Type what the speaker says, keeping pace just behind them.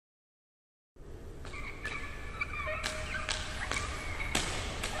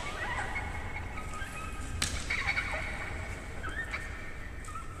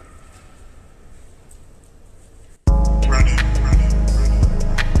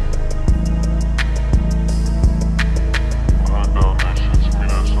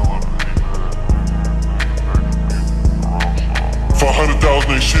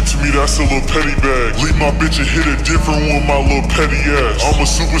ain't shit to me, that's a little petty bag. Leave my bitch and hit a different one with my little petty ass. I'm a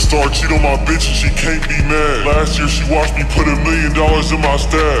superstar, cheat on my bitch and she can't be mad. Last year she watched me put $1 million in my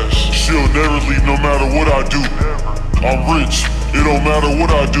stash. She'll never leave no matter what I do. I'm rich, it don't matter what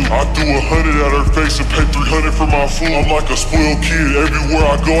I do. I threw 100 at her face and paid 300 for my food. I'm like a spoiled kid, everywhere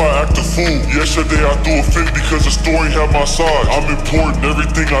I go I act a fool. Yesterday I threw a fit because the store ain't have my size. I'm important,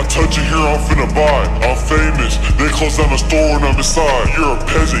 everything I touch in here I'm finna buy. I'm famous, they close down the store when I'm inside. You're a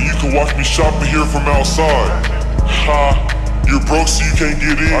peasant, you can watch me shopping here from outside. Ha. You're broke so you can't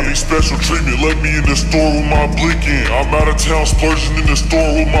get in. I need special treatment, let me in the store with my blick in. I'm out of town splurging in the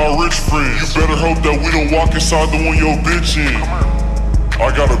store with my rich friends. You better hope that we don't walk inside the one your bitch in. I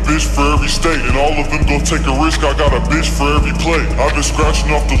got a bitch for every state, and all of them gon' take a risk. I got a bitch for every plate. I've been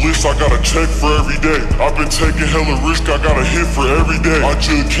scratching off the list, I got a check for every day. I've been taking hella risk, I got a hit for every day. I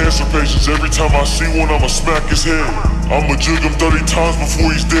jug cancer patients, every time I see one I'ma smack his head. I'ma jug him 30 times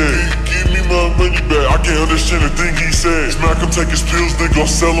before he's dead. Give me my money back, I can't understand a thing he said. Smack him, take his pills, then go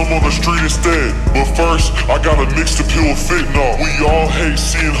sell him on the street instead. But first, I gotta mix the pill with fentanyl. We all hate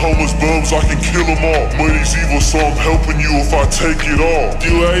seeing homeless bums, I can kill them all. Money's evil, so I'm helping you if I take it all.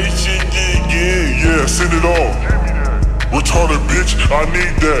 You ain't shit, yeah, send it all. Retarded bitch, I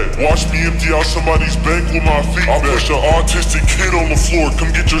need that. Watch me empty out somebody's bank with my feet back. I'll push an autistic kid on the floor,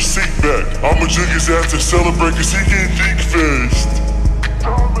 come get your seat back. I'ma jig his ass to celebrate cause he getting dick faced.